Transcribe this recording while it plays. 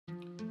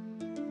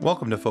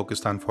Welcome to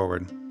Focused on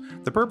Forward.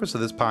 The purpose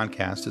of this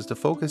podcast is to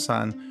focus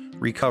on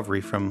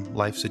recovery from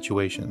life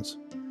situations,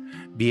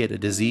 be it a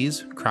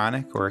disease,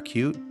 chronic or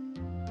acute,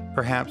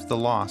 perhaps the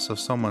loss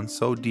of someone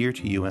so dear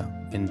to you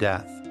in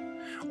death,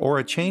 or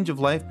a change of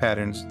life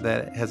patterns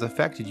that has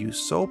affected you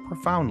so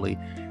profoundly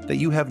that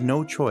you have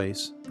no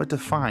choice but to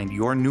find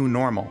your new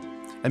normal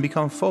and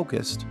become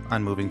focused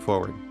on moving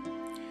forward.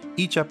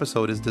 Each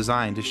episode is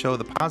designed to show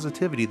the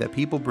positivity that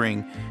people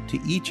bring to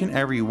each and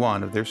every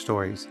one of their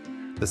stories,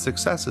 the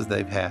successes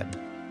they've had,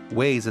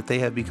 ways that they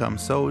have become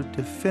so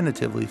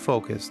definitively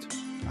focused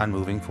on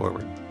moving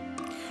forward.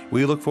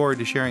 We look forward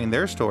to sharing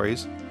their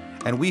stories,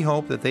 and we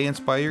hope that they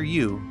inspire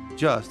you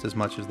just as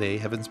much as they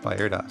have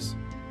inspired us.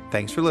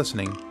 Thanks for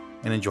listening,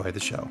 and enjoy the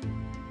show.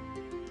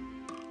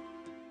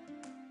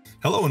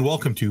 Hello and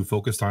welcome to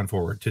Focused on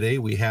Forward. Today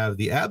we have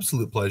the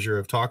absolute pleasure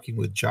of talking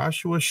with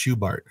Joshua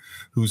Schubart,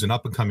 who's an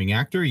up-and-coming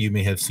actor. You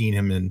may have seen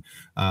him in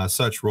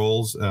such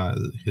roles,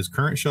 his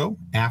current show,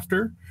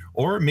 After,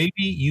 or maybe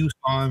you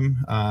saw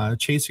him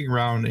chasing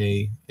around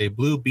a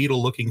blue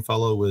beetle-looking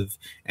fellow with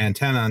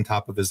antenna on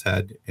top of his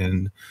head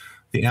in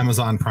the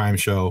Amazon Prime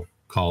show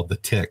called The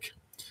Tick,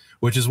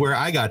 which is where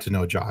I got to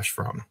know Josh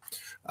from.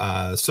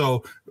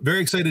 So very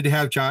excited to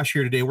have Josh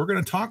here today. We're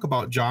going to talk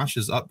about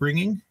Josh's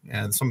upbringing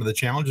and some of the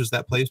challenges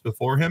that placed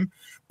before him,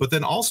 but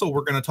then also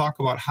we're going to talk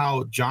about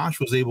how Josh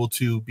was able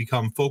to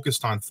become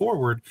focused on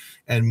forward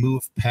and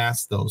move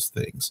past those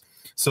things.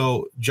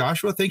 So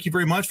Joshua, thank you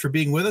very much for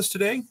being with us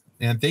today,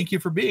 and thank you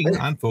for being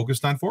on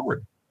Focused on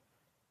Forward.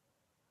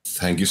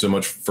 Thank you so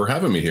much for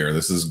having me here.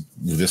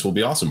 This will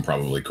be awesome.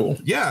 Probably cool.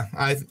 Yeah,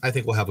 I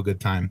think we'll have a good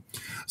time.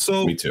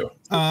 So me too.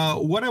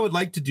 What I would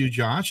like to do,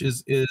 Josh,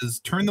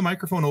 is turn the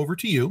microphone over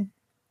to you.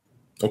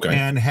 Okay.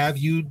 And have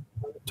you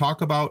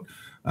talk about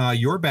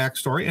your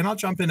backstory, and I'll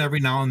jump in every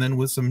now and then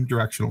with some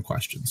directional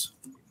questions.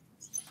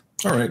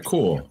 All right,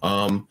 cool.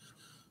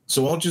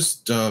 So I'll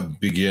just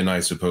begin,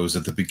 I suppose,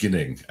 at the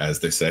beginning, as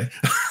they say.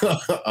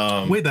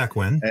 Way back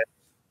when.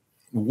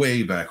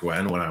 Way back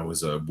when I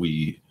was a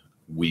wee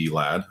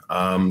lad.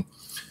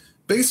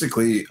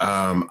 Basically,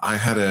 I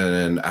had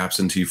an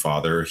absentee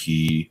father.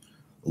 He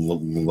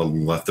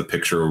left the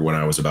picture when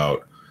I was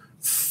about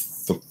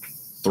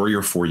 3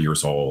 or 4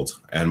 years old,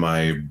 and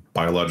my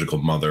biological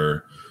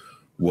mother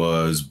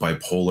was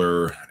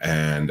bipolar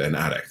and an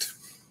addict.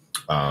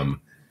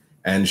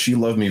 And she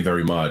loved me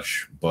very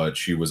much, but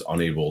she was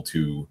unable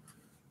to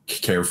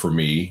care for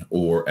me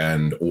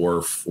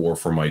or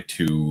for my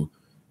two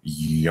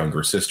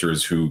younger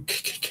sisters who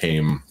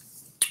came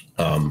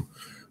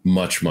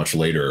much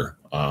later.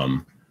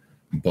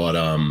 But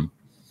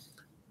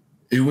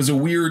it was a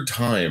weird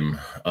time.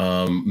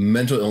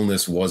 Mental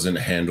illness wasn't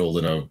handled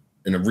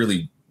in a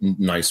really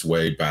nice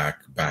way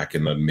back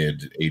in the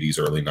mid 80s,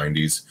 early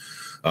 90s.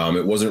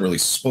 It wasn't really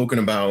spoken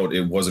about.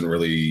 It wasn't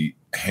really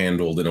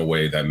handled in a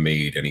way that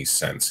made any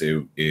sense.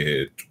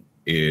 It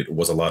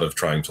was a lot of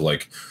trying to,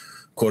 like,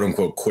 quote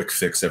unquote quick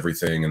fix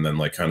everything and then,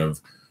 like, kind of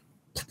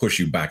push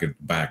you back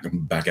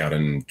out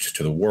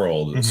into the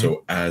world. Mm-hmm.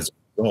 So as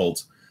a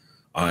result,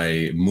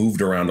 I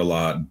moved around a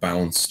lot,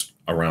 bounced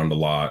around a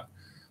lot,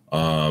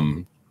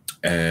 and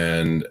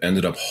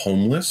ended up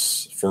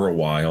homeless for a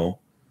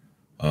while,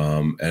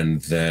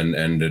 and then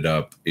ended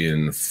up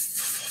in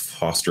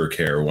foster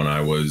care when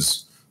I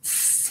was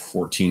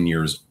 14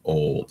 years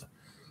old.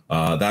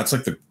 That's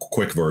like the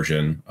quick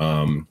version.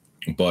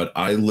 But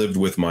I lived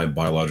with my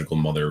biological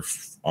mother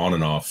on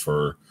and off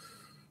for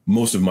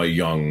most of my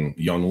young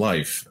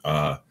life.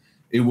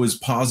 It was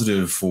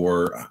positive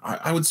for,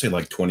 I would say,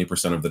 like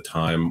 20% of the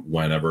time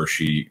whenever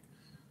she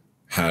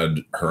had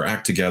her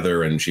act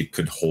together and she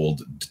could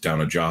hold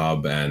down a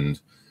job, and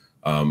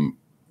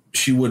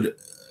she would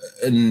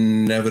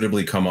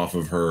inevitably come off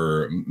of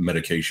her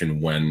medication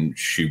when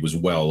she was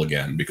well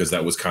again, because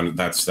that's kind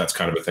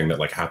of a thing that,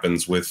 like,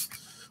 happens with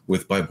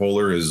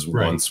bipolar is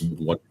right. Once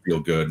you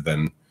feel good,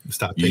 then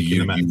stop taking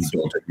the meds.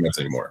 You don't take meds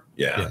anymore.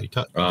 Yeah.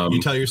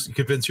 You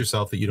convince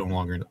yourself that you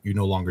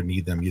no longer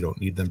need them. You don't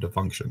need them to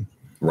function.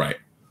 Right.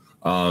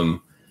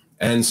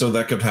 And so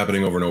that kept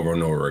happening over and over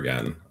and over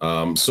again.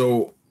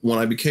 So when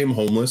I became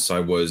homeless,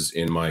 I was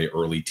in my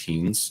early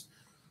teens.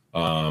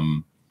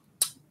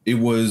 It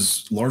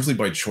was largely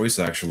by choice,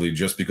 actually,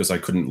 just because I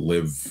couldn't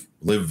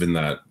live in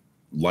that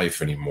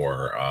life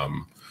anymore.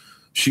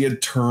 She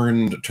had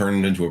turned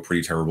into a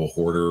pretty terrible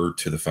hoarder,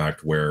 to the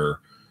fact where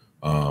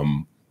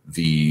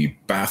the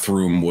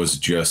bathroom was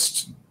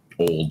just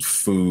old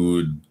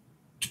food,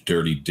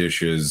 dirty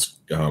dishes,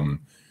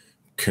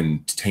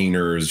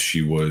 containers.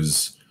 She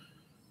was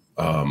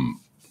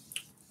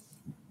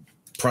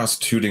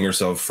prostituting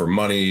herself for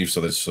money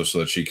so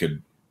that she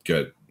could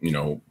get,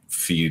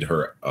 feed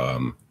her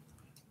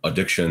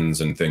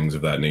addictions and things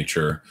of that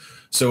nature.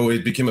 So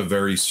it became a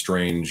very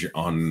strange,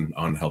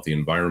 unhealthy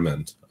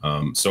environment.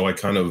 So I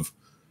kind of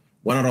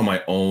went out on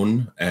my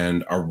own,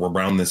 and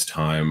around this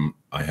time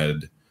I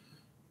had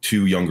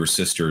two younger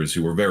sisters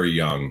who were very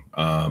young.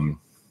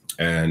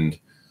 And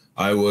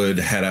I would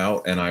head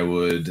out and I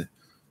would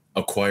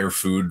acquire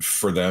food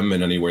for them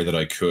in any way that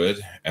I could,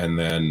 and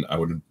then I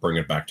would bring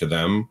it back to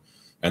them,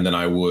 and then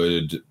I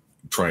would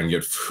try and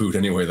get food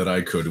any way that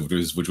I could,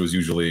 which was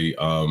usually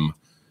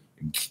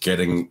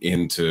getting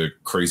into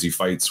crazy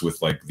fights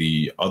with like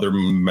the other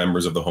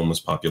members of the homeless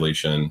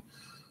population,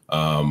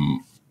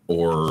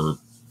 or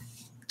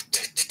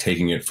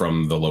taking it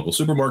from the local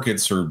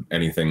supermarkets or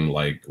anything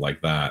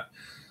like that.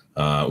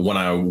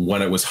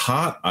 When it was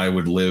hot, I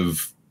would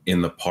live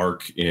in the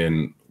park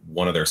in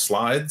one of their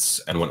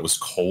slides, and when it was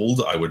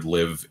cold, I would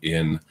live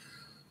in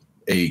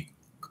a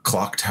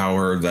clock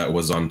tower that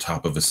was on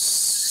top of a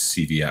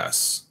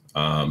CVS.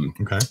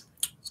 Okay.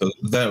 So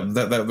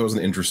that was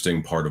an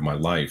interesting part of my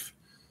life,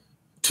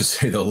 to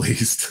say the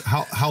least.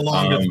 How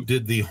long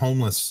did the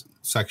homeless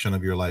section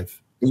of your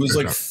life? It was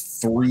like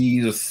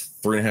 3 to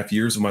 3.5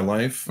 years of my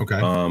life.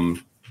 Okay.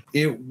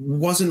 It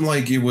wasn't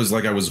like it was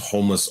like I was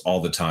homeless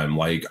all the time.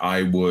 Like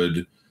I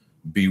would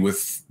be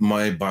with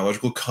my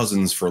biological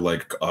cousins for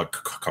like a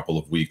couple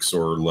of weeks,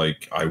 or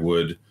like I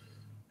would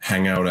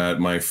hang out at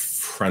my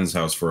friend's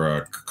house for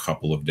a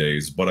couple of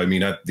days. But I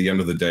mean, at the end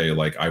of the day,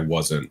 like I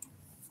wasn't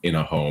in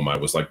a home. I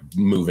was like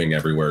moving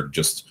everywhere,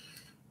 just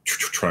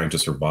trying to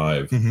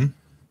survive. Mm-hmm.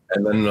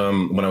 And then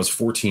when I was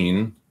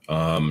 14,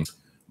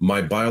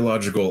 my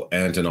biological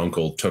aunt and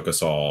uncle took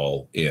us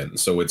all in.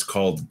 So it's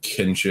called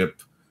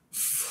kinship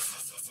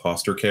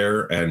foster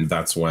care. And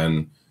that's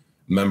when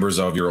members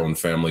of your own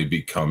family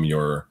become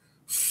your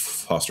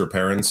foster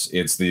parents.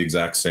 It's the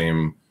exact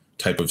same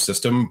type of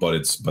system,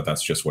 but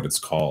that's just what it's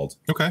called.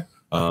 Okay.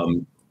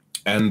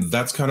 And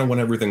that's kind of when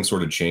everything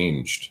sort of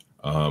changed.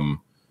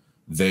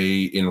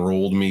 They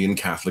enrolled me in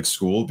Catholic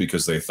school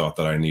because they thought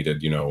that I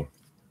needed,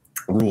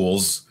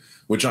 rules,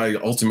 which I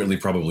ultimately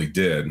probably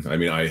did. I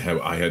mean, I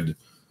had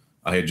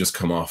just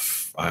come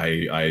off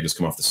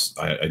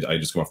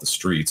the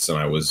streets, and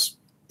I was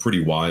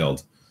pretty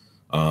wild.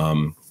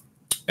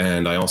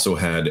 And I also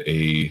had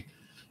a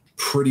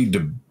pretty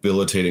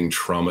debilitating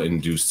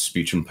trauma-induced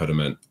speech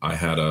impediment. I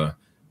had a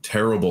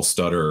terrible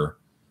stutter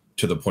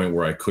to the point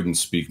where I couldn't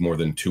speak more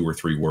than 2 or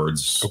 3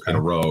 words in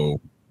a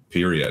row,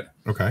 period.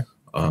 Okay.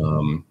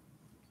 And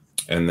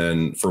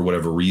then for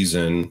whatever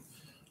reason,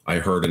 I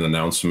heard an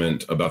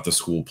announcement about the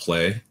school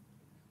play,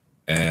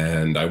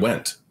 and I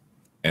went.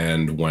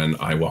 And when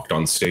I walked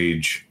on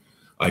stage,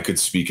 I could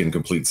speak in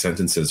complete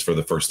sentences for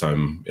the first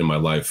time in my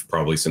life,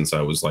 probably since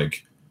I was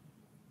like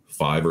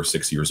 5 or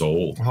 6 years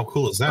old. How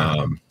cool is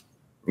that?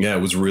 Yeah,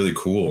 it was really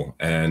cool.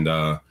 And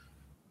I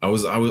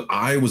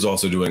was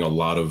also doing a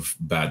lot of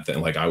bad things.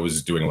 Like I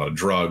was doing a lot of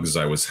drugs.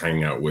 I was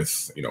hanging out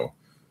with,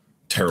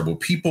 terrible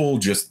people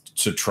just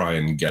to try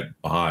and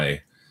get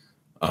by.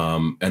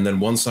 And then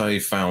once I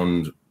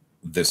found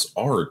this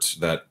art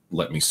that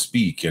let me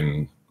speak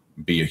and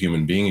be a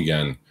human being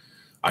again,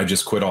 I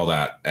just quit all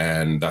that.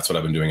 And that's what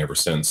I've been doing ever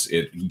since.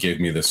 It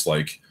gave me this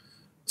like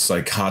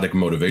psychotic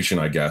motivation,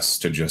 I guess,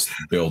 to just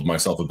build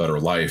myself a better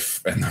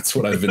life. And that's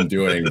what I've been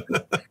doing,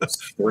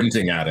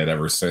 sprinting at it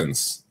ever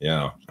since.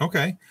 Yeah.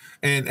 Okay.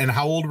 And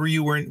how old were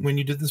you when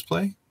you did this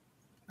play?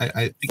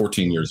 I think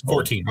 14 years old.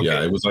 14. Okay.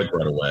 Yeah, it was like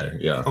right away.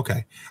 Yeah.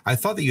 Okay. I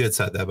thought that you had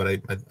said that, but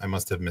I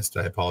must have missed it.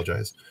 I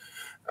apologize.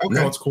 Okay.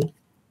 No, it's cool.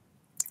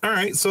 All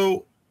right.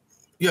 So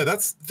yeah,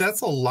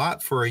 that's a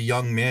lot for a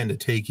young man to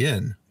take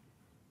in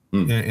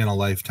a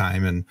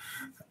lifetime.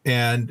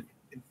 And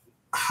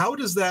how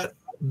does that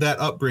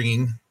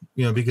upbringing,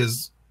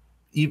 because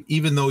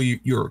even though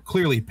you're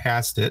clearly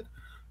past it,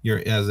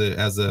 you're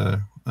as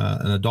an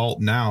adult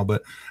now,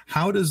 but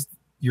how does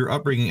your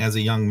upbringing as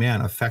a young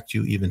man affect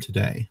you even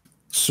today?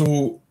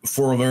 So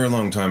for a very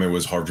long time, it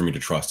was hard for me to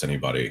trust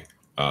anybody,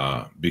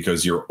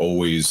 because you're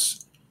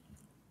always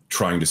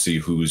trying to see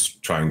who's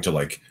trying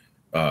to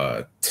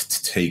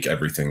take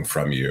everything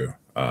from you.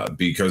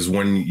 Because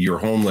when you're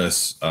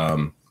homeless,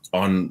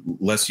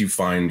 unless you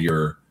find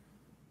your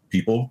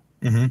people,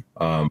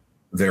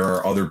 there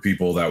are other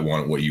people that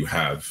want what you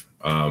have.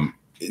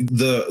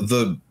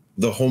 The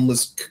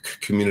homeless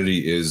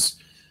community is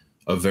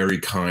a very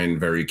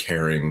kind, very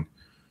caring,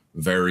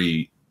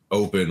 very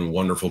open,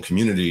 wonderful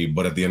community.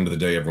 But at the end of the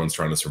day, everyone's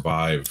trying to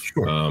survive.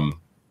 Sure.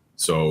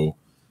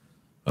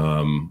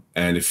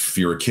 And if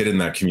you're a kid in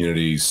that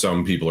community,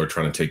 some people are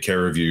trying to take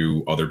care of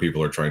you. Other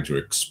people are trying to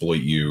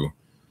exploit you.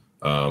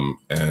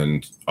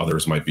 And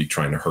others might be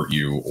trying to hurt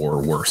you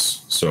or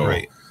worse. So,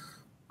 right.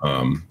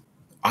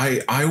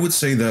 I would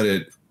say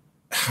that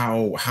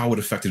how it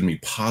affected me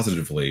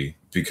positively,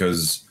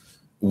 because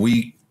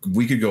we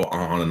could go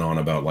on and on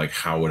about like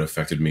how it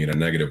affected me in a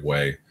negative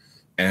way.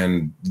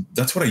 And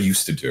that's what I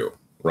used to do.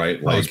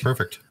 Right. That was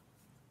perfect.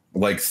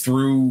 Like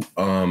through,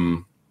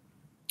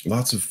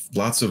 lots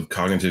of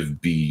cognitive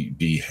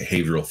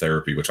behavioral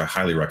therapy, which I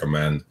highly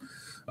recommend.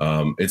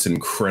 It's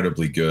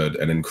incredibly good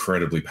and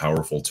incredibly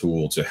powerful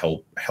tool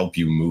to help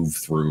you move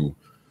through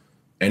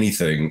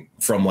anything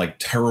from like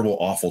terrible,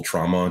 awful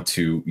trauma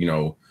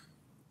to,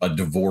 a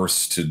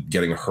divorce to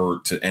getting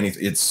hurt to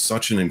anything. It's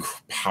such an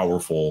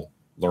powerful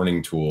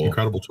learning tool,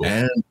 incredible tool,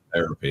 and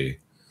therapy.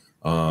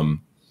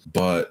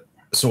 But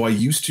So I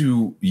used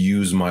to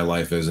use my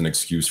life as an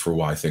excuse for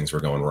why things were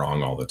going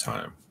wrong all the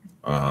time.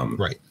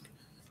 Right.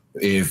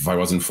 If I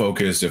wasn't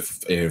focused,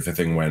 if a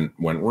thing went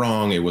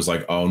wrong, it was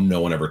like, oh,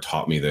 no one ever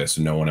taught me this.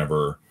 No one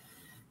ever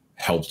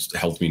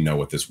helped me know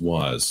what this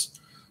was.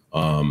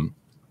 And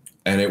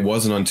it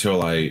wasn't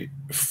until I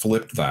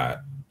flipped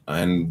that,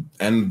 and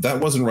that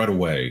wasn't right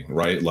away,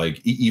 right?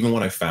 Like even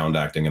when I found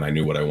acting and I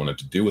knew what I wanted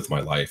to do with my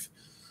life,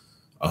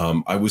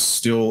 I was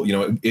still,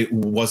 it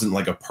wasn't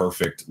like a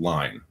perfect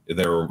line.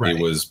 Right.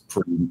 It was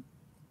pretty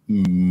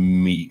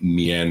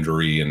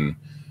meandering and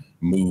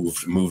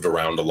moved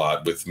around a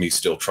lot, with me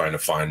still trying to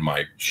find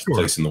my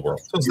place in the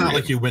world. So it's not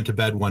like you went to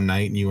bed one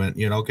night and you went,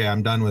 okay,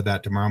 I'm done with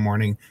that. Tomorrow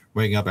morning,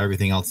 waking up,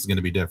 everything else is going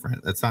to be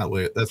different. That's not the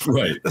way.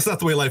 Right. That's not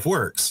the way life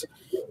works.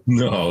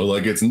 No,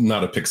 like it's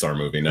not a Pixar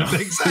movie now.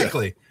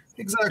 Exactly. Yeah.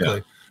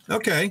 Exactly. Yeah.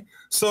 Okay.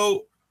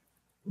 So,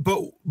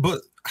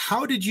 but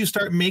how did you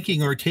start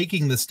making or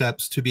taking the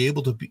steps to be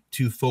able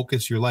to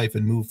focus your life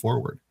and move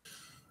forward?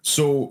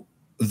 So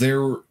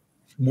there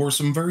were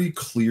some very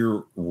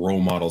clear role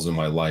models in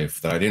my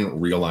life that I didn't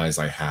realize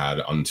I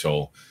had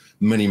until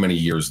many, many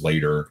years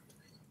later.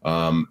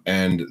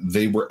 And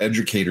they were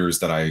educators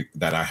that I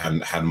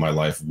hadn't had in my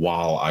life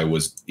while I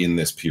was in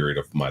this period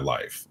of my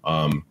life.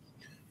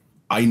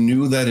 I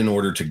knew that in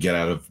order to get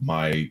out of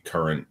my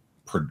current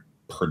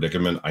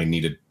predicament, I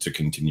needed to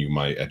continue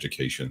my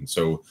education.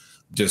 So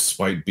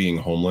despite being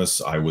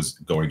homeless, I was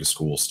going to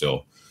school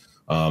still.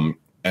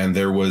 And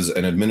there was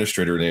an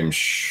administrator named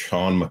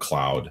Sean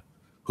McLeod,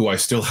 who I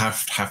still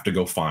have to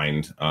go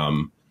find,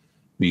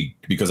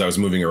 because I was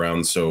moving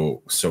around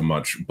so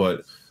much.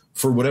 But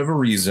for whatever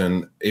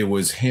reason, it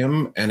was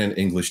him and an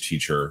English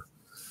teacher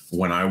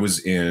when I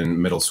was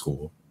in middle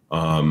school.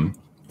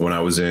 When I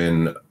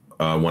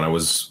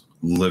was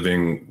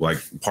living like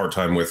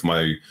part-time with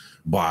my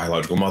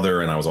biological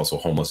mother, and I was also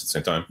homeless at the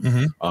same time.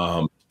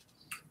 Mm-hmm.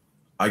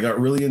 I got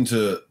really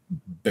into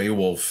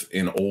Beowulf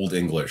in Old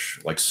English,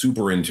 like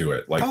super into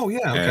it. Like, oh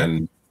yeah,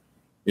 okay.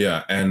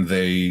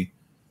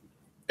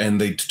 And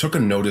they took a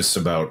notice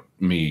about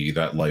me,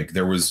 that like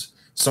there was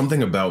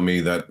something about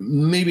me that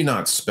maybe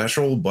not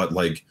special, but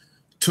like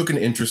took an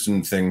interest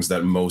in things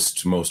that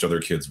most other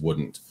kids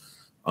wouldn't.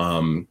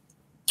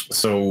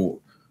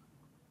 So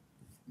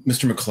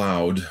Mr.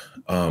 McLeod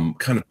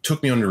kind of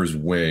took me under his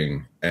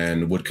wing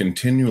and would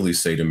continually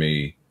say to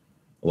me,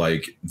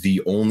 like,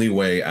 the only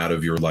way out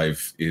of your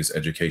life is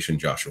education,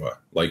 Joshua.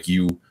 Like,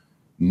 you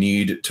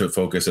need to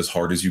focus as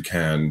hard as you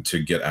can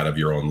to get out of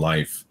your own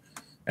life.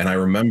 And I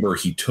remember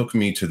he took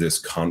me to this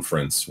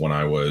conference when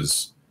I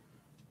was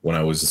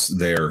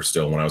there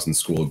still, when I was in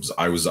school.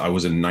 I was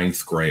in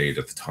 9th grade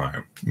at the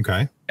time.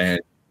 Okay.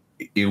 And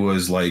it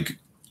was like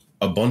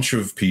a bunch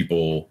of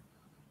people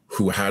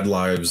who had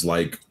lives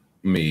like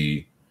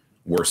me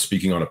were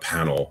speaking on a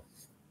panel.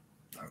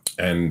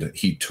 And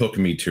he took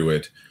me to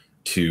it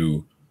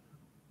to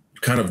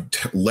kind of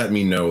let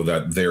me know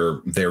that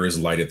there is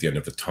light at the end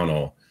of the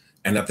tunnel.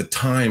 And at the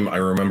time, I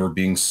remember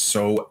being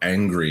so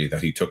angry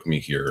that he took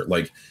me here.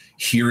 Like,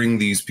 hearing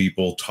these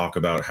people talk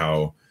about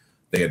how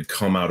they had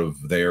come out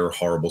of their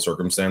horrible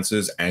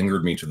circumstances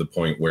angered me to the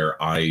point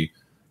where I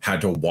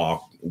had to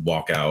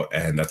walk out.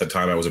 And at the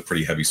time, I was a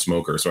pretty heavy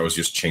smoker, so I was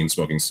just chain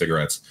smoking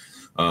cigarettes.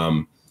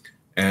 And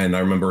I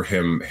remember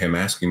him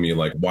asking me,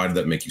 like, why did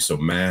that make you so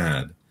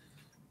mad?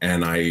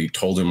 And I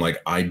told him,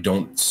 like, I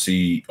don't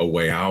see a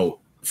way out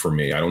for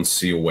me. I don't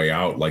see a way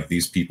out. Like,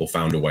 these people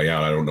found a way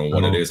out. I don't know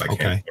what it is. I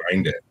can't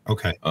find it.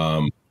 Okay.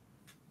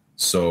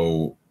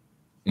 So,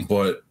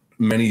 but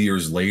many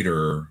years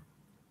later,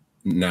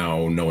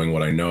 now knowing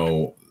what I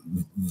know,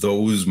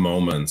 those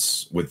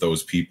moments with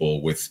those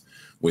people, with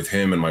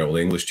him and my old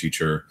English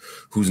teacher,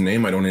 whose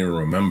name I don't even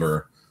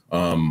remember,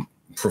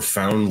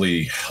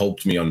 profoundly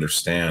helped me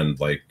understand,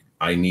 like,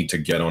 I need to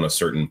get on a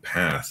certain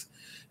path.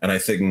 And I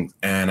think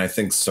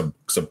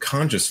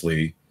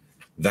subconsciously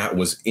that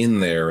was in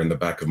there in the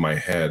back of my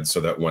head, so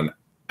that when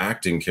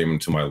acting came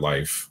into my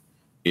life,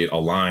 it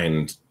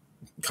aligned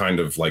kind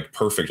of like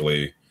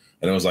perfectly.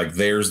 And it was like,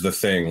 there's the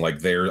thing,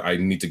 like, I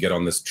need to get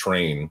on this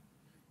train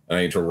and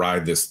I need to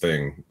ride this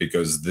thing,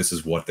 because this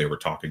is what they were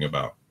talking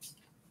about.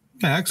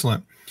 Yeah,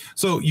 excellent.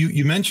 So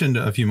you mentioned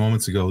a few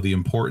moments ago the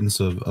importance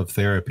of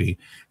therapy,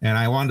 and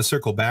I wanted to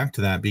circle back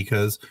to that,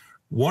 because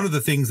one of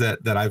the things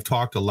that I've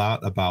talked a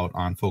lot about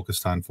on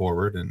Focused on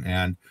Forward,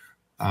 and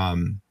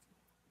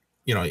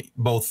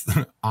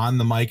both on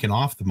the mic and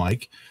off the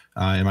mic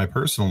in my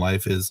personal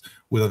life, is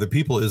with other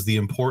people, is the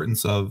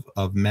importance of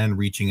men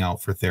reaching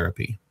out for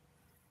therapy.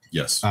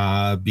 Yes.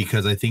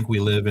 Because I think we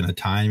live in a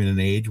time and an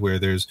age where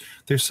there's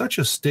such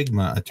a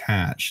stigma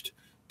attached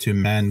to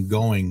men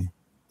going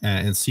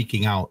and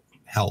seeking out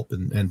help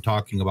and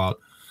talking about,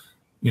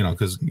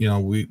 because,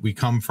 we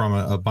come from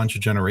a bunch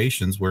of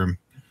generations where,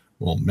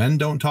 well, men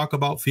don't talk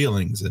about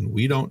feelings, and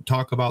we don't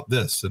talk about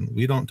this, and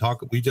we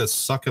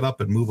just suck it up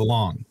and move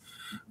along.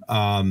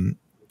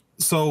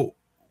 So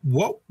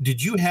what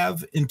did you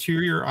have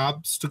interior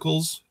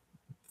obstacles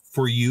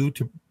for you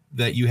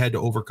that you had to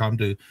overcome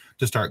to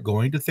start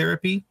going to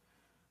therapy?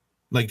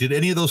 Like, did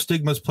any of those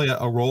stigmas play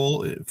a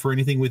role for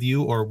anything with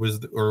you, or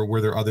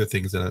were there other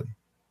things that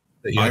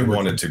you I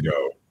wanted to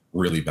go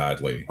really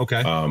badly.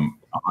 Okay.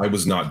 I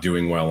was not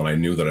doing well, and I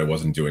knew that I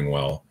wasn't doing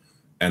well.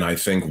 And I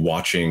think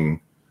watching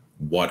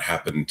what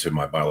happened to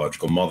my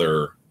biological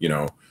mother, you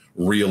know,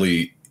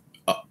 really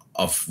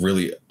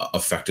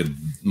affected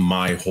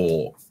my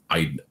whole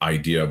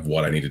idea of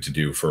what I needed to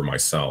do for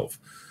myself.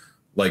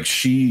 Like,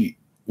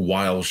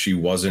 while she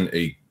wasn't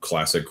a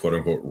classic quote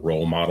unquote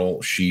role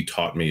model, she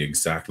taught me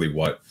exactly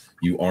what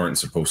you aren't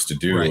supposed to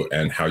do, right,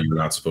 and how you're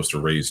not supposed to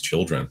raise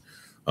children.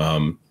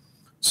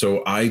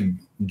 So I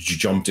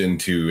jumped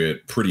into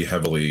it pretty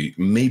heavily,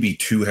 maybe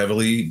too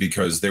heavily,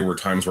 because there were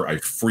times where I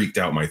freaked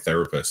out my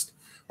therapist.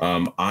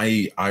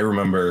 I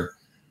remember,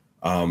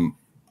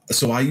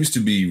 so I used to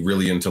be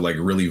really into like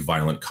really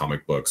violent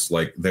comic books.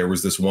 Like there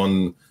was this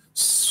one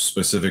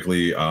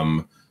specifically,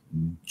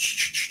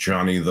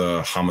 Johnny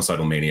the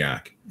Homicidal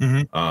Maniac,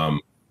 that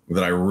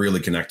I really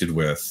connected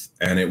with.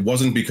 And it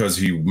wasn't because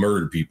he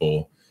murdered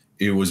people.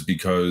 It was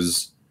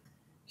because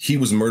he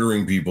was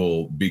murdering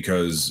people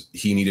because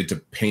he needed to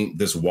paint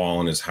this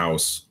wall in his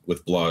house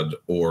with blood,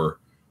 or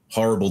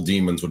horrible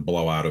demons would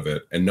blow out of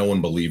it, and no one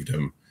believed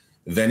him.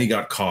 Then he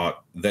got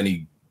caught. Then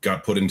he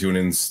got put into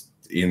an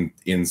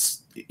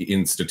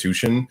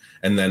institution,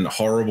 and then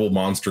horrible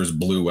monsters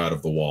blew out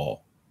of the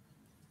wall.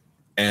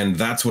 And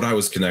that's what I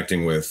was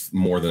connecting with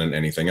more than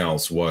anything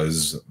else,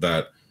 was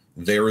that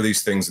there are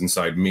these things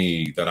inside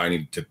me that I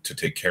need to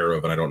take care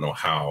of, and I don't know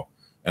how.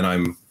 And I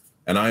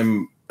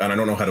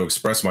don't know how to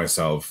express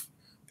myself.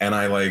 And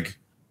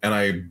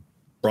I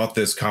brought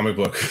this comic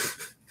book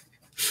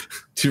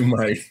to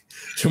my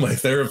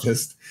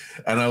therapist,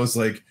 and I was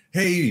like,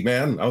 "Hey,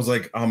 man," I was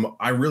like,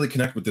 "I really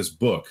connect with this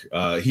book.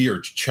 Here,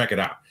 check it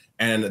out."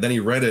 And then he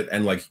read it,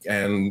 and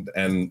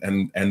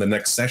the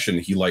next session,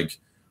 he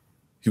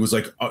was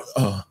like,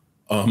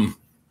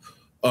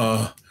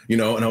 you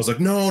know, and I was like,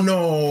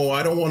 no,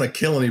 I don't want to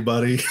kill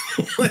anybody.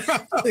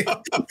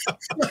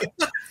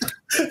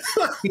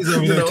 He's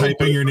over there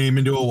typing your name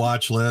into a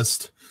watch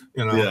list,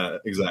 you know? Yeah,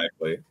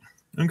 exactly.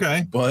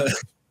 Okay.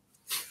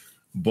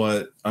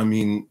 But I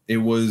mean, it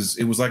was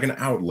like an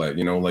outlet,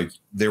 you know, like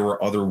there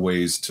were other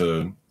ways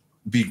to,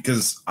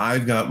 because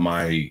I've got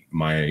my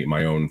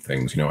own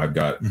things, you know, I've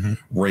got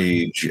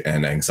rage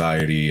and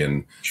anxiety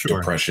and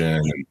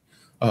depression,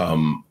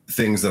 and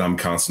things that I'm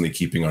constantly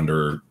keeping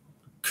under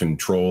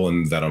control,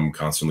 and that I'm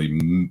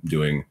constantly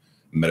doing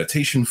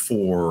meditation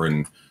for,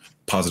 and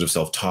positive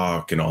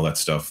self-talk and all that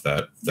stuff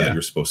that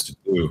you're supposed to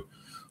do.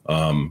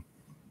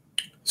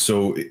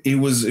 So it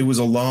was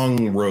a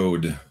long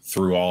road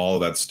through all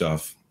that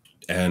stuff,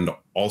 and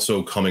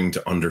also coming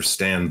to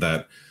understand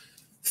that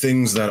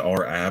things that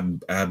are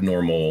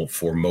abnormal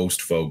for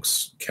most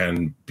folks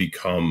can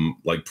become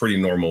like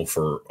pretty normal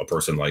for a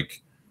person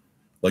like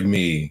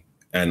me,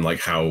 and like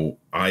how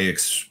I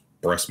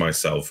express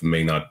myself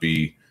may not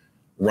be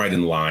right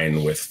in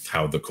line with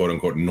how the quote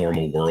unquote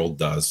normal world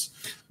does,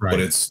 but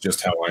it's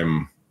just how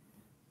I'm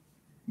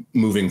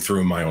moving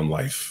through my own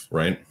life.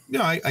 Right.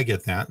 Yeah, I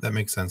get that. That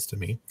makes sense to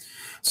me.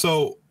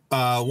 So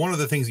one of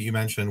the things that you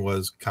mentioned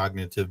was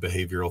cognitive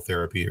behavioral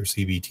therapy, or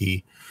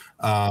CBT.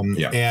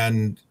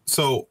 And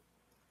so,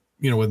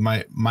 you know, with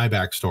my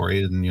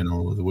backstory, and, you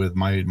know, with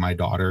my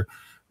daughter,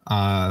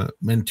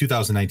 in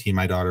 2019,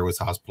 my daughter was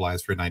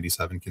hospitalized for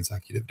 97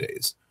 consecutive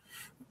days.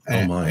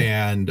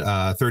 And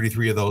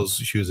 33 of those,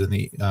 she was in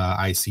the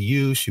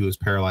ICU. She was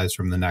paralyzed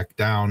from the neck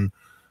down.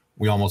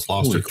 We almost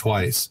lost her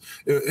twice.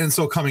 And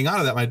so coming out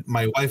of that,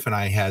 my wife and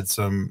I had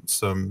some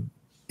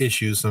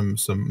issues, some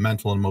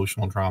mental and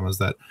emotional traumas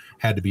that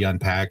had to be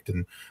unpacked.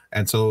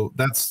 And so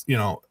that's, you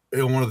know,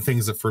 one of the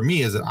things that for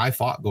me is that I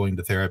fought going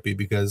to therapy,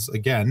 because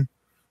again,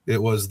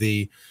 it was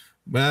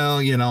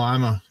well, you know,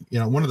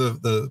 one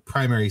of the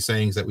primary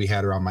sayings that we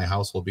had around my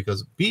household,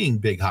 because being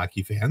big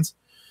hockey fans,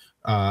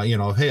 you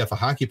know, hey, if a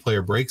hockey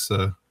player breaks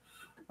a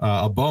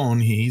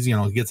bone, he's, you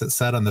know, gets it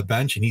set on the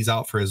bench and he's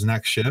out for his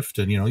next shift,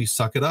 and, you know, you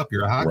suck it up,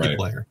 you're a hockey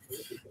player.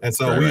 And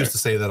so we used to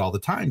say that all the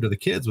time to the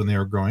kids when they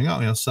were growing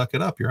up, you know, suck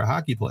it up, you're a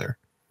hockey player.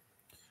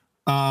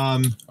 Oh,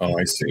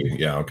 I see.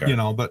 Yeah. Okay. You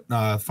know, but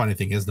funny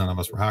thing is, none of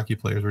us were hockey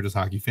players. We're just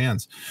hockey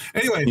fans.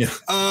 Anyway.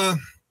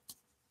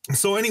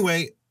 So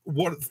anyway,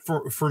 what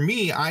for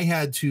me, I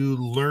had to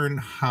learn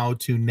how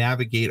to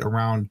navigate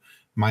around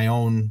my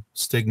own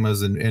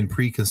stigmas and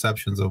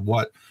preconceptions of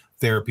what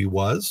therapy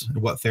was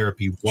and what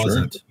therapy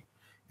wasn't.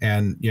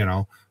 And, you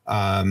know,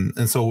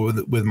 and so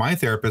with my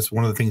therapist,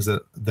 one of the things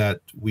that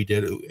we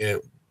did,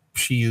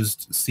 she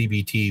used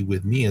CBT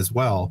with me as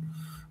well.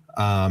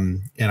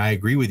 And I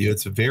agree with you.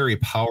 It's a very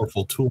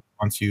powerful tool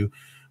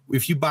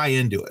if you buy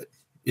into it.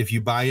 If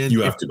you buy in,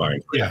 you have to buy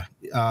into it.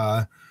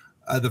 Yeah.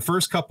 The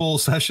first couple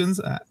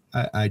sessions,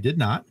 I did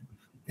not.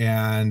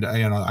 And,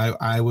 you know,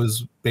 I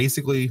was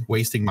basically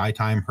wasting my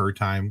time, her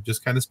time,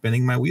 just kind of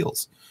spinning my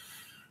wheels.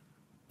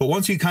 But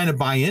once you kind of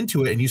buy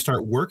into it and you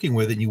start working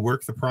with it, and you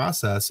work the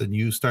process, and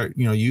you start,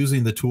 you know,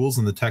 using the tools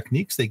and the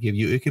techniques they give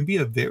you, it can be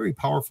a very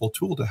powerful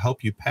tool to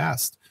help you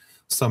past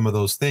some of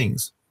those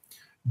things.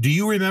 Do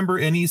you remember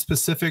any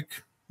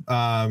specific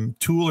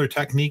tool or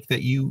technique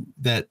that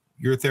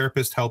your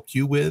therapist helped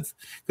you with?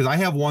 Because I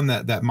have one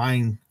that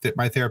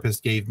my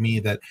therapist gave me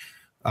that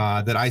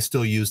I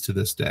still use to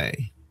this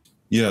day.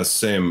 Yeah,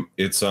 same.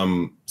 It's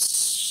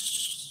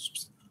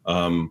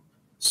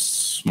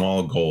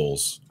small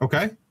goals.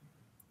 Okay.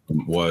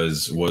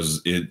 It's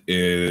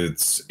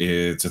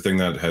a thing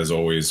that has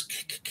always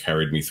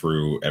carried me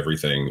through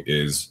everything.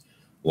 Is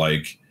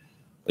like,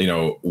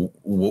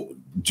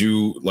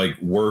 do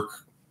like work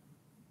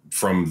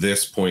from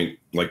this point,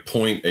 like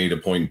point A to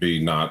point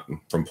B, not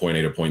from point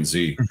A to point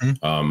Z.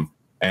 Mm-hmm.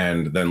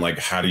 And then like,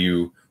 how do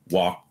you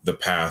walk the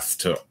path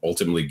to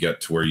ultimately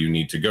get to where you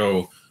need to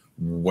go?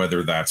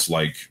 Whether that's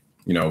like,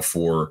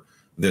 for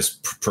this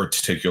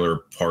particular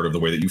part of the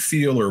way that you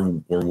feel,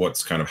 or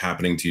what's kind of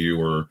happening to you,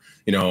 or,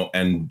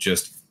 and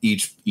just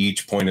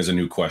each point is a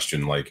new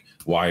question. Like,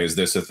 why is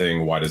this a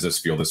thing? Why does this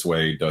feel this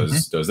way?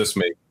 Does this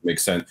make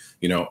sense?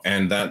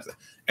 And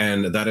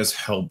that has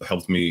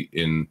helped me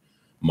in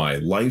my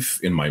life,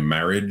 in my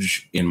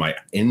marriage, in my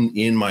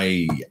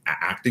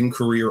acting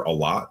career a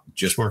lot.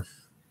 Just sure.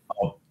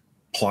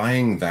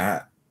 Applying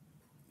that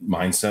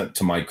mindset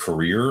to my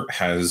career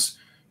has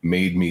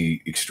made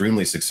me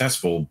extremely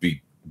successful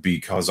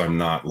because I'm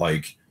not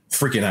like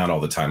freaking out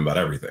all the time about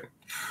everything,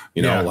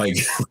 like,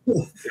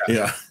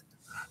 yeah.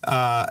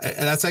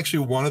 And that's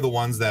actually one of the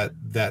ones that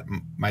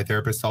my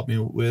therapist helped me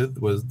with,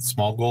 was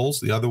small goals.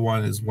 The other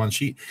one is one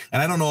sheet.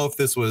 And I don't know if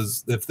this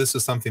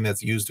is something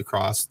that's used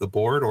across the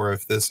board, or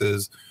if this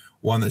is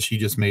one that she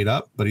just made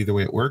up, but either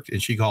way it worked,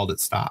 and she called it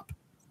STOP.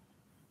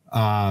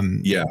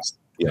 Yes.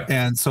 Yeah.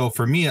 And so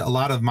for me, a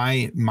lot of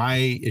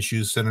my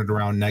issues centered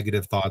around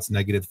negative thoughts,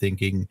 negative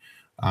thinking,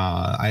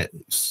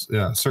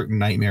 certain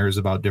nightmares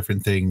about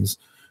different things.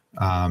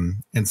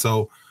 And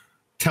so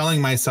telling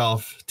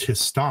myself to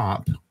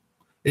stop,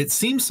 it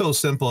seems so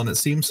simple and it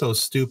seems so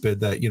stupid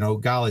that,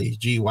 golly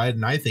gee, why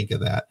didn't I think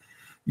of that?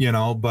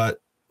 But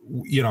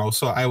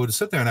so I would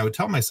sit there and I would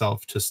tell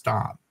myself to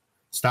stop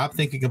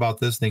thinking about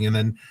this thing. And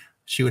then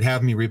she would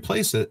have me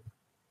replace it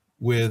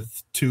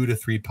with 2 to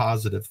 3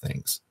 positive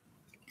things.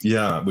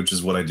 Yeah, which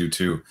is what I do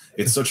too.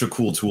 It's such a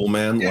cool tool,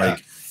 man. Yeah.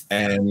 Like,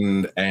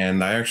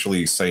 and I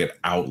actually say it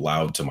out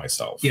loud to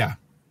myself. Yeah.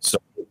 So,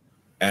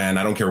 and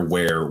I don't care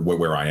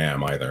where I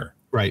am either.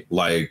 Right.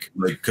 Like,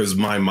 because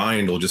my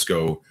mind will just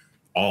go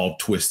all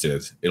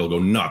twisted. It'll go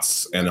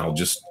nuts, and I'll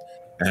do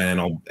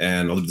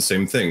the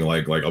same thing.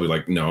 Like I'll be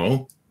like,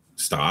 no,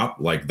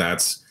 stop. Like,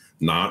 that's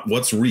not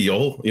what's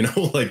real.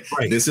 Like,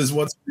 right. This is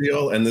what's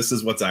real, and this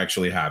is what's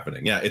actually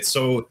happening. Yeah. It's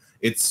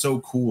so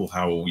cool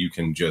how you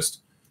can just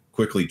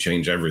quickly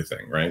change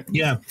everything, right?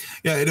 Yeah.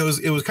 It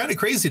was kind of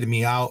crazy to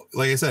me how,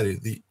 like I said,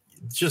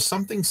 just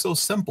something so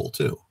simple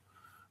too,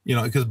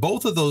 because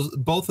both of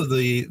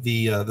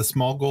the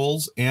small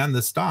goals and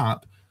the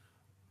stop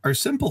are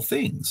simple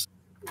things.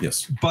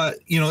 Yes. But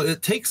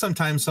it takes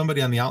sometimes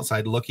somebody on the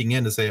outside looking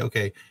in to say,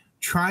 okay,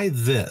 try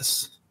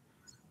this,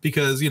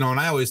 because and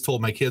I always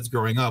told my kids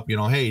growing up,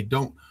 hey,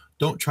 don't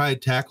try to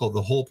tackle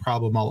the whole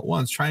problem all at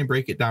once. Try and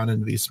break it down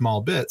into these small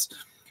bits.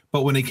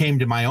 But when it came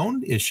to my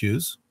own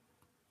issues,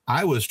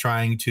 I was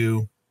trying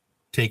to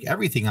take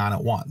everything on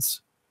at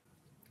once,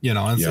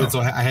 and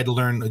so I had to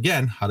learn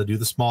again how to do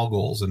the small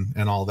goals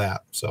and all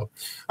that. So,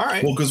 all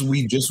right. Well, because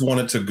we just want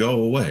it to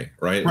go away,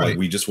 right? Like,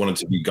 we just want it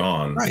to be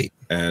gone. Right.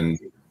 And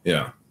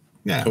yeah,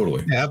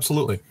 totally. Yeah,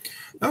 absolutely.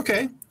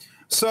 Okay.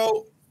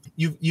 So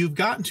you've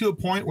gotten to a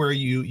point where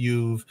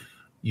you've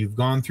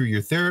gone through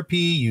your therapy.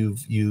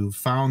 You've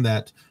found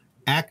that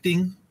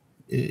acting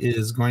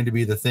is going to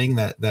be the thing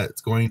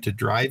that's going to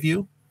drive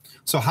you.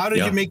 So how did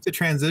you make the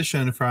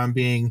transition from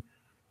being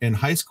in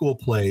high school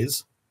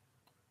plays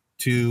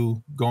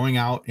to going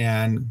out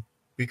and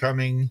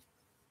becoming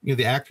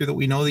the actor that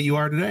we know that you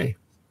are today?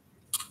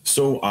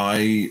 So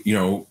I,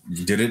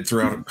 did it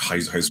throughout high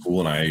school,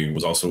 and I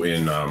was also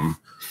in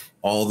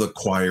all the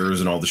choirs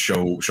and all the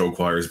show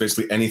choirs,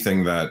 basically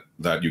anything that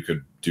you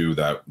could do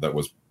that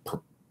was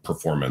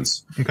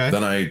performance. Okay.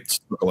 Then I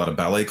took a lot of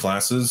ballet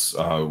classes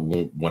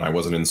when I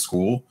wasn't in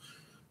school.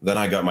 Then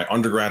I got my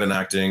undergrad in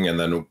acting, and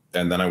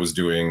then I was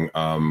doing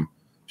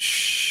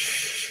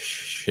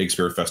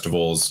Shakespeare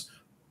festivals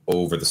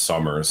over the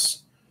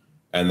summers,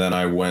 and then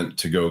I went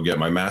to go get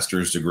my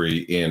master's degree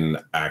in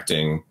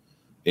acting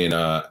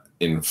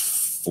in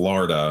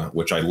Florida,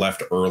 which I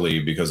left early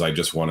because I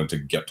just wanted to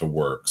get to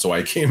work. So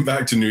I came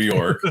back to New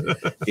York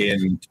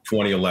in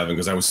 2011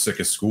 because I was sick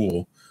of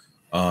school.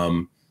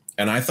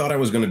 And I thought I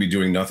was going to be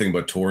doing nothing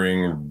but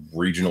touring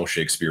regional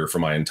Shakespeare for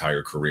my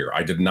entire career.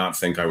 I did not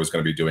think I was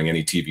going to be doing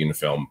any TV and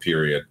film,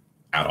 period,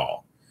 at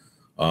all.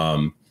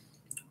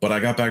 But I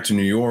got back to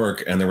New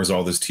York, and there was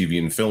all this TV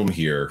and film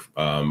here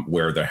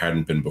where there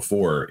hadn't been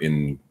before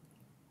in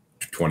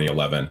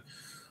 2011.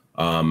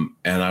 And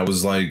I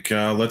was like,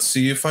 let's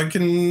see if I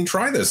can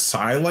try this.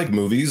 I like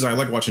movies. I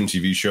like watching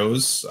TV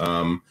shows.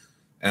 And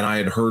I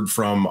had heard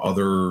from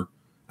other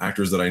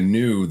actors that I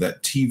knew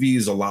that TV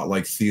is a lot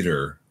like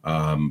theater.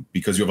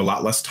 Because you have a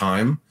lot less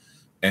time,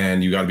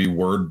 and you got to be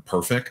word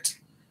perfect.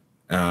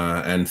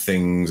 and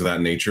things of that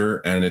nature.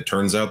 And it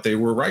turns out they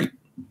were right.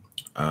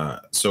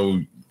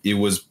 So it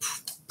was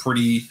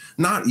pretty,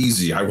 not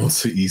easy, I won't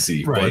say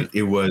easy, right. but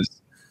it was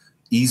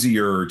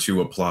easier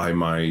to apply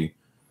my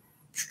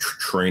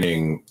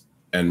training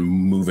and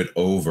move it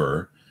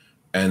over.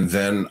 And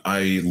then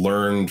I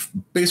learned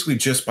basically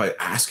just by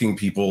asking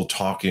people,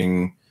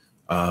 talking,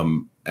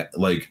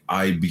 like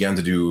I began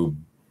to do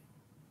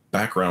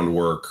background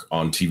work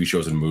on TV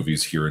shows and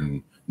movies here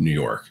in New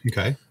York.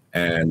 Okay.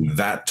 And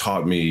that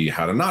taught me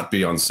how to not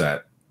be on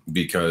set,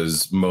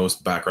 because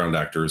most background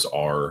actors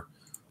are,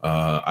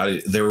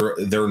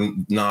 they're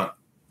not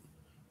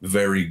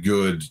very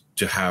good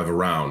to have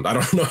around. I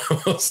don't know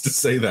how else to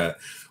say that,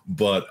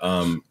 but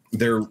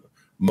they're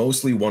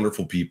mostly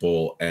wonderful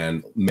people,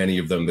 and many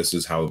of them, this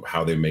is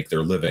how they make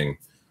their living.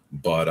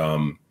 But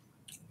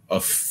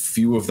a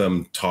few of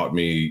them taught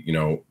me, you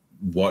know,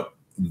 what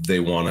they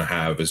want to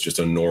have is just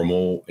a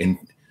normal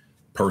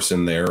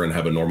person there and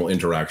have a normal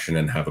interaction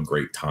and have a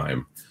great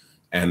time.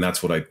 And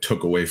that's what I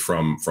took away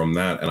from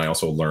that. And I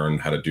also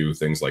learned how to do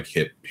things like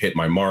hit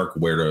my mark,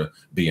 where to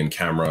be in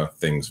camera,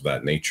 things of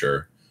that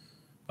nature.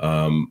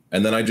 And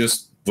then I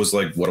just was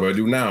like, what do I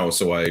do now?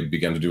 So I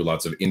began to do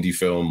lots of indie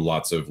film,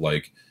 lots of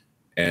like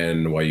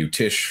NYU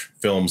Tish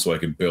films, so I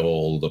could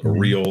build up a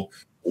reel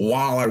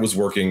while I was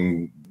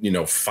working, you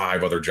know,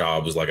 5 other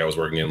jobs. Like I was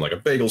working in like a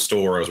bagel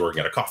store, I was working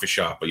at a coffee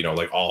shop, but you know,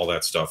 like all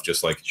that stuff,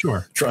 just like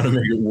trying to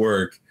make it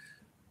work.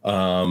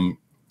 And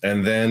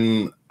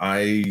then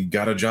I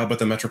got a job at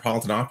the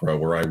Metropolitan Opera,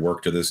 where I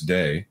work to this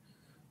day,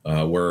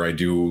 where I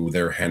do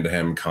their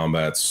hand-to-hand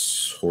combat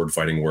sword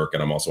fighting work.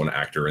 And I'm also an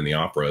actor in the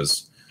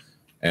operas.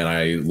 And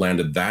I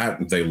landed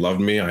that. They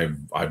loved me.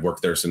 I've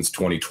worked there since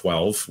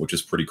 2012, which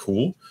is pretty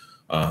cool.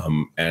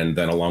 And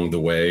then along the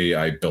way,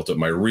 I built up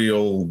my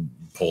reel,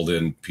 pulled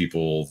in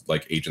people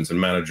like agents and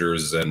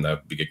managers, and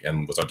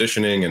was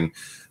auditioning. And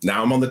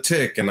now I'm on the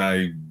Tick, and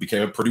I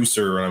became a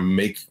producer, and I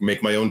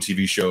make my own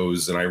TV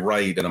shows, and I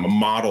write, and I'm a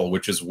model,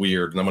 which is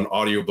weird. And I'm an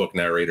audiobook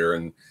narrator,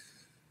 and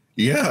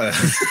yeah,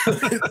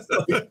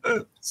 it's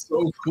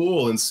so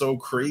cool and so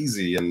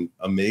crazy and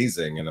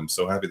amazing. And I'm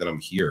so happy that I'm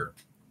here.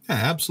 Yeah,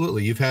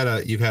 absolutely. You've had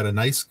a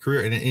nice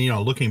career, and you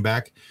know, looking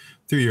back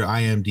through your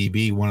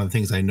IMDb, one of the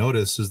things I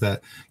noticed is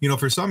that, you know,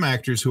 for some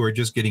actors who are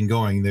just getting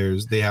going,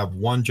 they have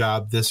one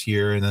job this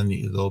year, and then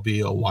there'll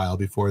be a while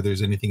before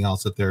there's anything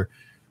else that they're,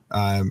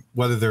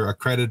 whether they're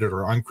accredited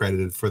or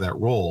uncredited for that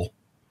role.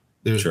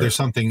 There's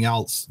something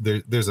else.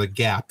 There's a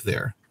gap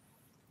there.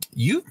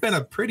 You've been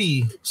a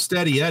pretty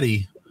steady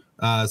Eddie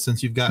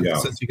since you got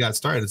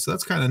started, so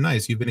that's kind of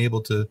nice. You've been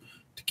able to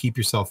keep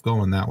yourself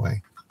going that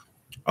way.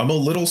 I'm a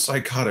little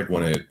psychotic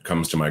when it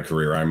comes to my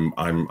career. I'm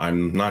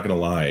not gonna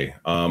lie.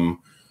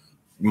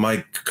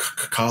 My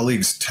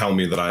colleagues tell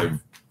me that I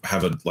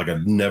have a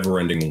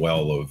never-ending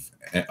well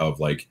of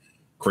like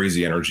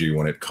crazy energy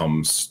when it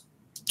comes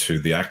to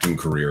the acting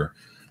career,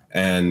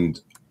 and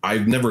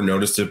I've never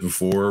noticed it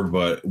before.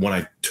 But when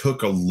I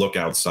took a look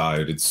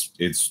outside,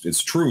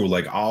 it's true.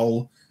 Like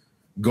I'll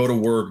go to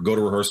work, go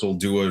to rehearsal,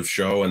 do a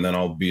show, and then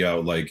I'll be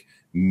out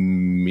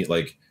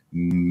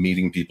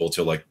meeting people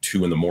till like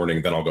 2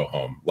 a.m. Then I'll go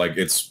home. Like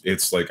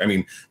it's like, I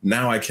mean,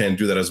 now I can't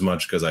do that as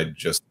much because I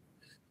just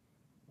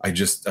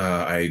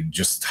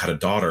had a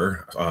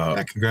daughter.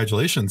 Yeah,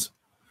 congratulations.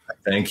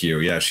 Thank you.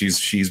 Yeah,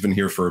 she's been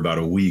here for about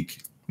a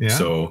week. Yeah.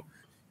 So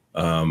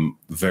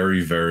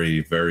very,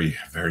 very, very,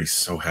 very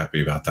so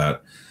happy about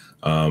that.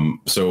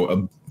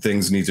 So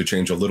things need to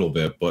change a little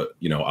bit, but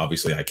you know,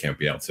 obviously I can't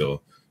be out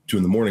till 2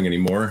 a.m.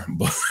 anymore.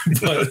 But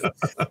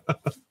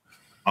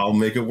I'll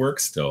make it work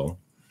still.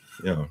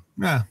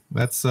 Yeah,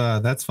 that's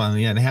fun.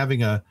 Yeah, and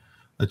having a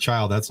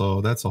child, that's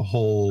a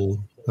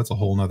whole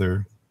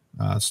nother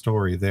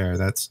story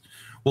there.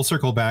 We'll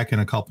circle back in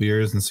a couple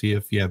years and see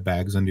if you have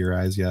bags under your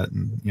eyes yet,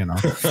 and you know.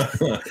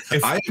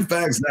 I have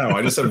bags now.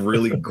 I just have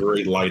really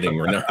great lighting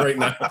right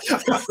now.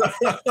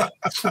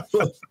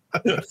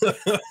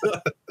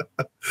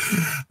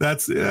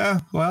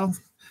 Well,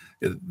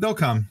 they'll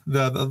come.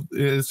 At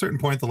a certain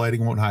point, the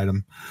lighting won't hide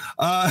them.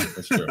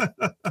 That's true.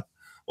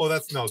 Well,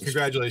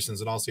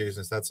 congratulations in all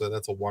seriousness. That's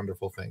a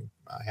wonderful thing.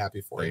 Happy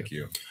for you. Thank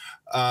you.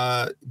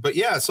 But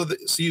yeah, so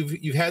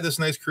you've had this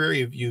nice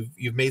career.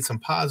 You've made some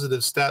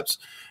positive steps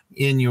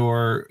in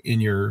your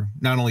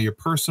not only your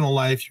personal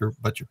life,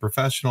 but your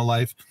professional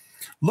life.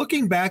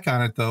 Looking back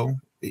on it though,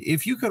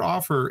 if you could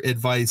offer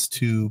advice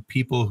to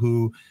people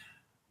who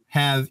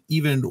have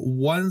even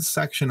one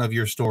section of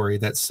your story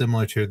that's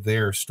similar to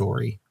their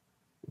story,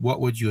 what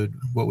would you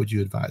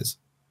advise?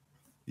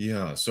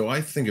 Yeah, so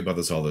I think about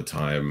this all the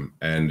time,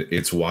 and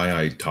it's why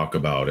I talk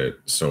about it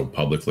so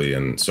publicly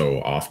and so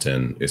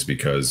often, is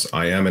because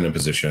I am in a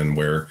position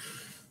where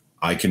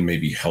I can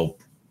maybe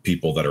help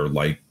people that are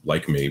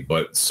like me,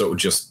 but so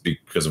just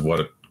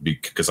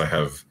because I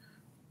have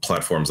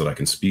platforms that I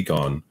can speak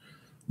on.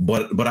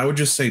 But I would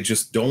just say,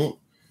 just don't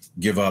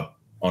give up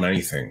on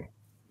anything.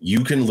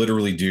 You can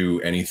literally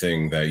do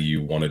anything that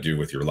you want to do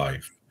with your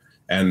life.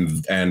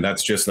 And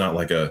that's just not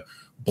like a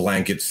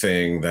blanket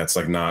thing. That's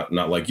like not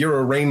like you're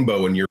a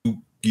rainbow and you're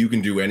you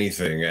can do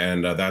anything.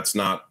 And that's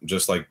not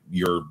just like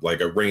you're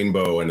like a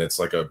rainbow and it's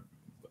like a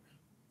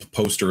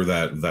poster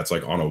that's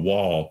like on a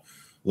wall.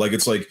 Like,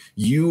 it's like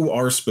you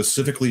are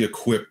specifically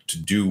equipped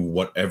to do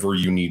whatever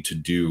you need to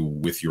do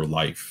with your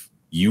life.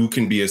 You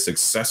can be as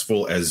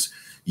successful as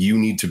you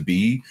need to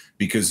be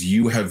because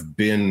you have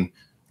been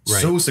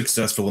so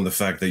successful in the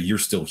fact that you're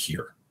still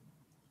here.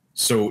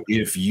 So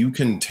if you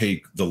can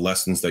take the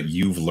lessons that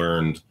you've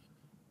learned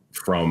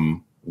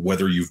from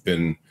whether you've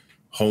been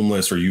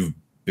homeless or you've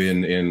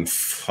been in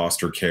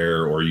foster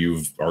care or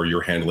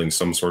you're handling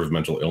some sort of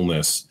mental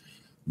illness,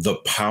 the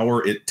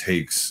power it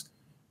takes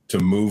to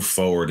move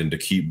forward and to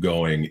keep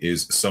going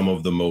is some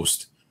of the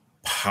most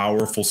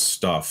powerful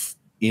stuff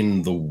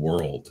in the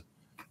world.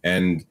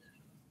 And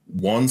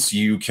once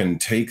you can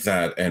take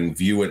that and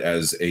view it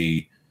as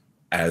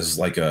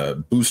like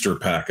a booster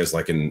pack, as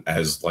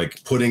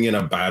like putting in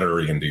a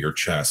battery into your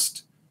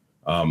chest,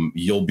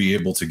 you'll be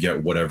able to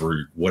get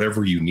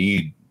whatever you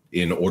need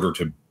in order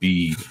to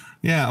be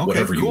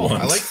whatever you want.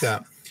 I like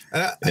that.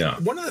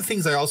 And one of the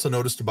things I also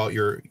noticed about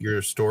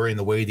your story and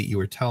the way that you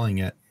were telling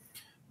it,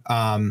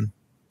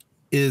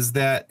 is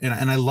that,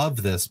 and I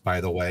love this,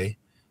 by the way,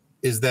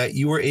 is that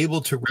you were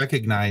able to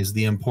recognize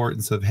the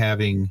importance of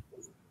having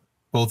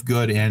both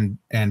good and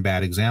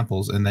bad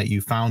examples, and that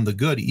you found the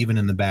good even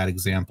in the bad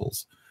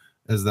examples.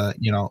 As that,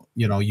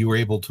 you were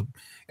able to,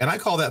 and I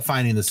call that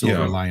finding the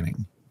silver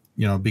lining,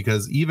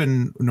 because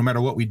even no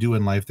matter what we do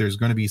in life, there's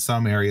going to be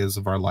some areas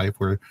of our life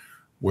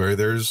where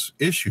there's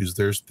issues,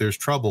 there's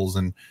troubles,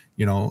 and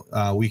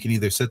we can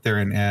either sit there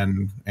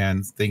and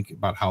think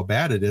about how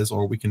bad it is,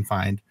 or we can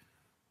find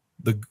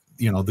the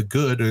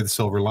good or the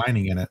silver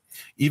lining in it.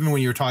 Even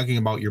when you're talking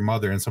about your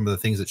mother and some of the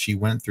things that she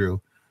went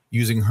through,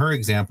 using her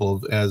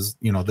example as,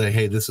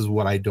 hey, this is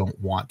what I don't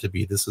want to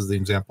be. This is the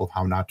example of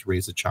how not to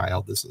raise a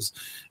child. This is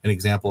an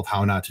example of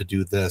how not to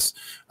do this.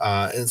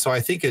 And so I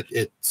think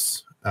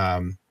it's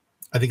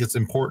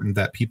important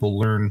that people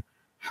learn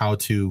how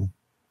to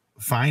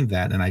find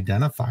that and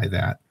identify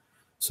that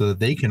so that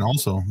they can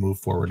also move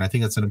forward. And I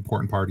think that's an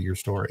important part of your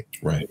story.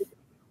 Right.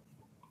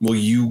 Well,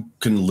 you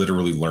can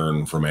literally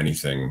learn from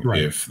anything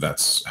if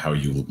that's how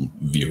you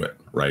view it,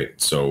 right?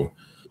 So,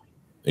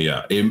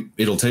 yeah,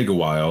 it'll take a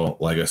while,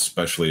 like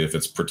especially if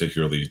it's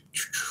particularly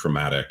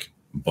traumatic,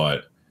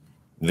 but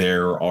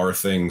there are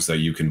things that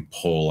you can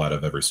pull out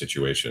of every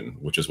situation,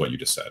 which is what you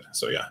just said.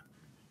 So, yeah.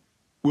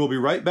 We'll be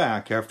right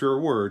back after a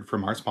word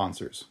from our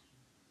sponsors.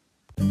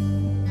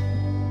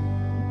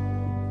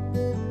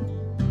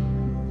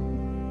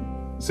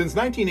 Since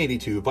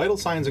 1982, Vital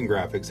Signs and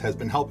Graphics has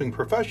been helping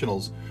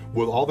professionals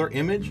with all their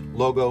image,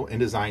 logo, and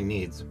design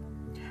needs.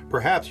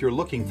 Perhaps you're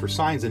looking for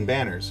signs and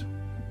banners,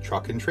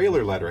 truck and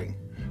trailer lettering,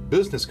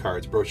 business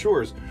cards,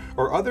 brochures,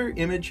 or other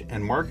image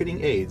and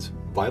marketing aids.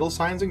 Vital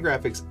Signs and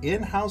Graphics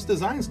in-house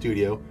design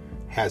studio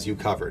has you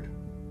covered.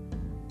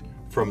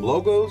 From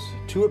logos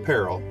to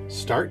apparel,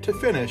 start to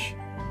finish,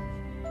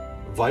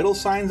 Vital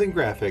Signs and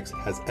Graphics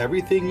has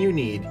everything you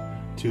need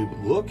to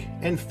look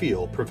and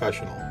feel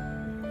professional.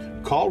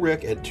 Call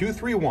Rick at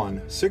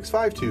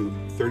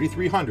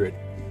 231-652-3300.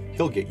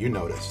 He'll get you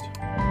noticed.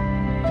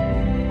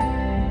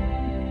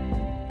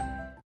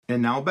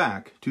 And now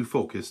back to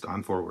Focused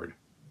on Forward.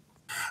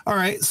 All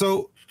right.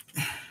 So,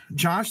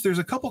 Josh, there's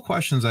a couple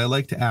questions I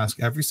like to ask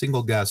every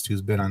single guest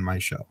who's been on my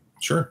show.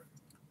 Sure.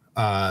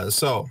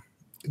 So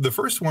the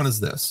first one is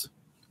this.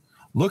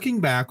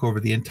 Looking back over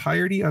the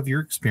entirety of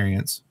your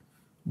experience,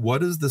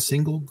 what is the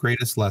single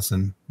greatest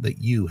lesson that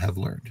you have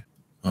learned?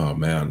 Oh,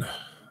 man.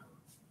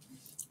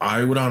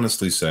 I would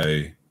honestly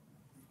say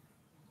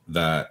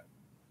that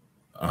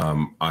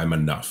I'm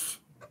enough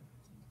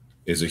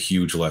is a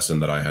huge lesson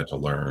that I had to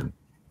learn.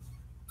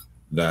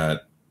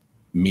 That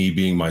me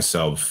being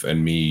myself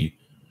and me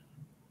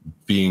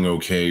being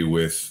okay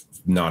with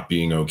not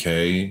being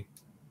okay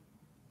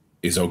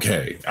is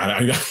okay.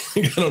 I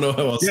don't know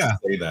how else to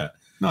say that.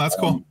 No, that's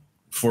cool.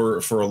 For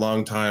a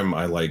long time,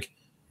 I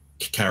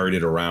carried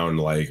it around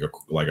like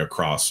a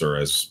cross or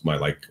as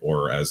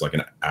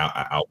an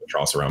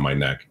albatross around my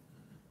neck.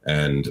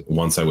 And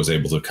once I was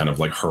able to kind of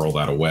hurl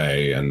that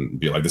away and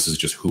be like, this is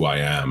just who I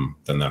am,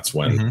 then that's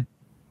when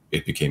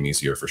it became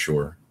easier for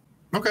sure.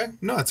 Okay.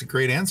 No, that's a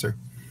great answer.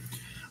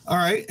 All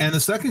right. And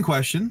the second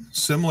question,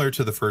 similar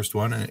to the first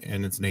one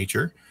in its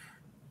nature,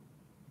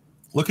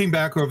 looking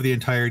back over the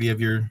entirety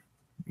of your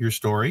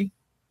story,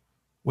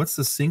 what's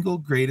the single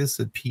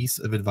greatest piece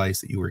of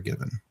advice that you were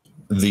given?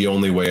 The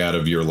only way out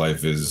of your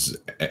life is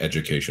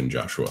education,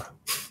 Joshua.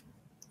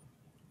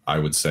 I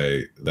would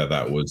say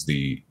that was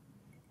the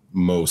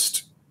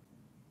most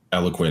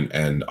eloquent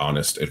and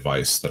honest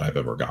advice that I've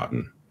ever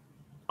gotten,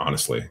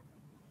 honestly.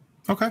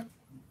 Okay.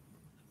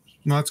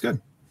 No, that's good.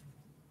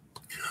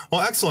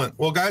 Well, excellent.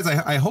 Well, guys,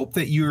 I hope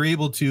that you were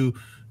able to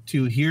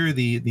hear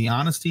the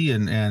honesty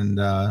and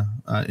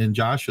in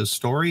Josh's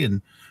story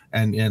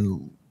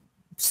and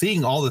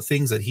seeing all the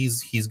things that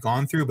he's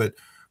gone through, but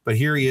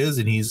here he is,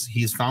 and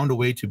he's found a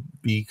way to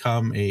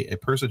become a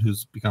person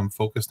who's become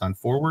focused on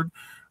forward,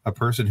 a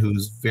person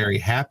who's very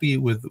happy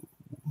with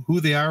who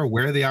they are,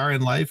 where they are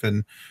in life,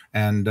 and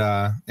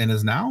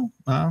is now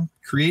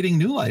creating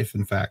new life,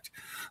 in fact.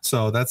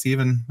 So that's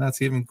even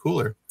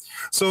cooler.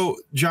 So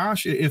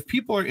Josh, if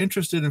people are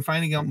interested in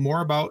finding out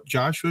more about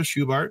Joshua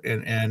Schubart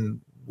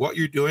and what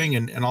you're doing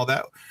and all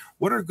that,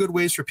 what are good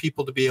ways for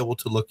people to be able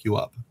to look you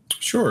up?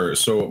 Sure.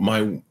 So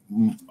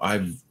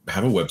I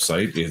have a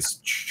website. It's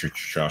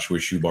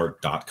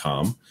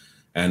joshuaschubart.com.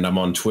 And I'm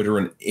on Twitter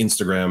and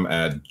Instagram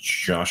at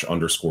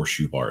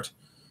Josh_Schubart.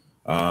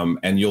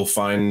 And you'll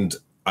find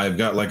I've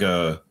got like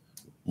a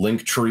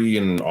link tree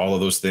and all of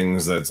those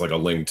things. That's like a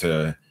link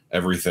to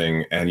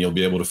everything. And you'll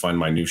be able to find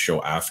my new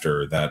show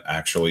After that.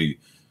 Actually,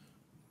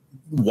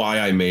 why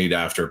I made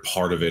After,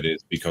 part of it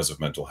is because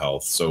of mental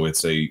health. So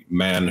it's a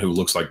man who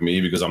looks like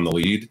me because I'm the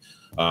lead,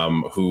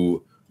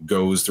 who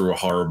goes through a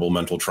horrible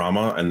mental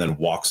trauma and then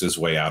walks his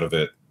way out of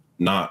it.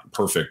 Not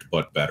perfect,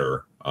 but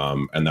better.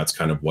 And that's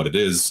kind of what it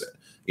is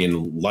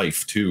in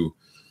life too.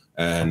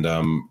 And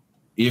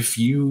if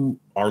you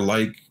are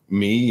like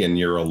me and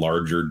you're a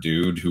larger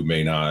dude who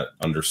may not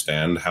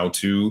understand how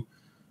to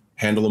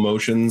handle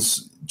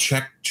emotions,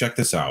 check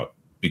this out,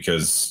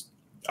 because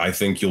I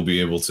think you'll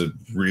be able to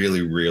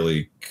really,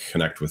 really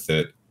connect with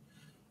it.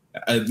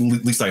 At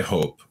least I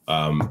hope.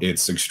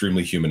 It's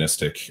extremely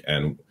humanistic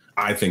and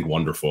I think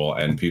wonderful,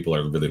 and people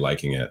are really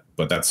liking it.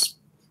 But that's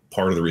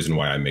part of the reason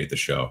why I made the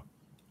show.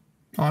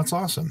 Oh, that's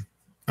awesome.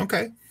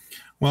 Okay.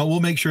 Well, we'll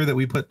make sure that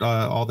we put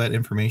all that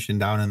information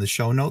down in the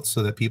show notes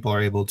so that people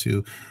are able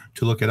to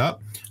look it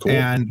up. Cool.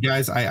 And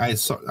guys,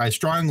 I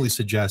strongly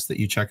suggest that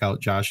you check out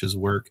Josh's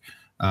work.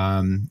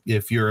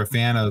 If you're a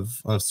fan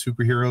of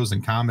superheroes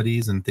and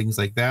comedies and things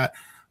like that,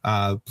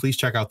 please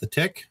check out The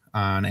Tick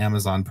on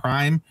Amazon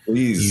Prime.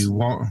 Please.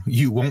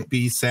 You won't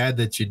be sad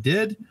that you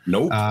did.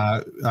 Nope.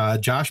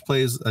 Josh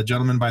plays a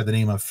gentleman by the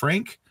name of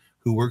Frank,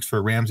 who works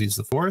for Ramses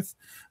IV.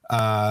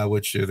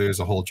 Which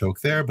there's a whole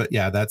joke there, but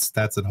yeah, that's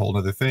a whole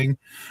other thing.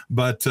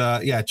 But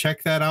yeah,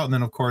 check that out. And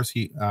then of course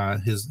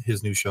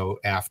his new show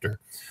After.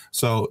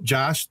 So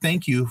Josh,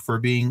 thank you for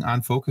being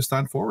on Focused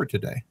on Forward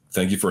today.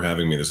 Thank you for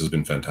having me. This has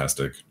been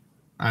fantastic.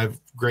 I've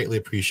greatly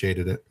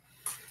appreciated it.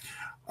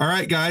 All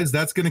right, guys,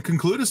 that's going to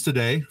conclude us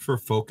today for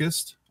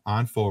Focused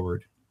on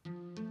Forward.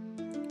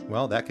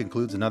 Well, that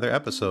concludes another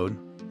episode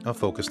of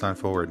Focused on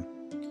Forward.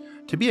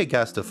 To be a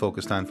guest of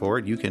Focused on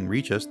Forward, you can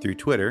reach us through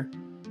Twitter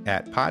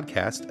at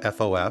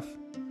podcastfof,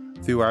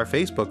 through our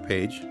Facebook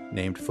page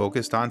named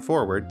Focused on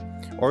Forward,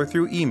 or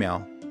through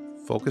email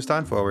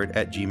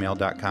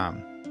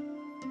focusedonforward@gmail.com.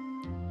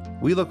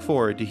 We look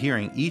forward to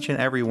hearing each and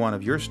every one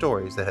of your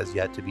stories that has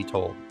yet to be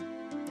told.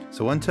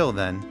 So until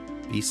then,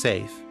 be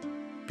safe,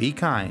 be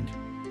kind,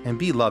 and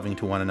be loving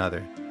to one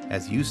another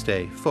as you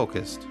stay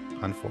focused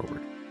on forward.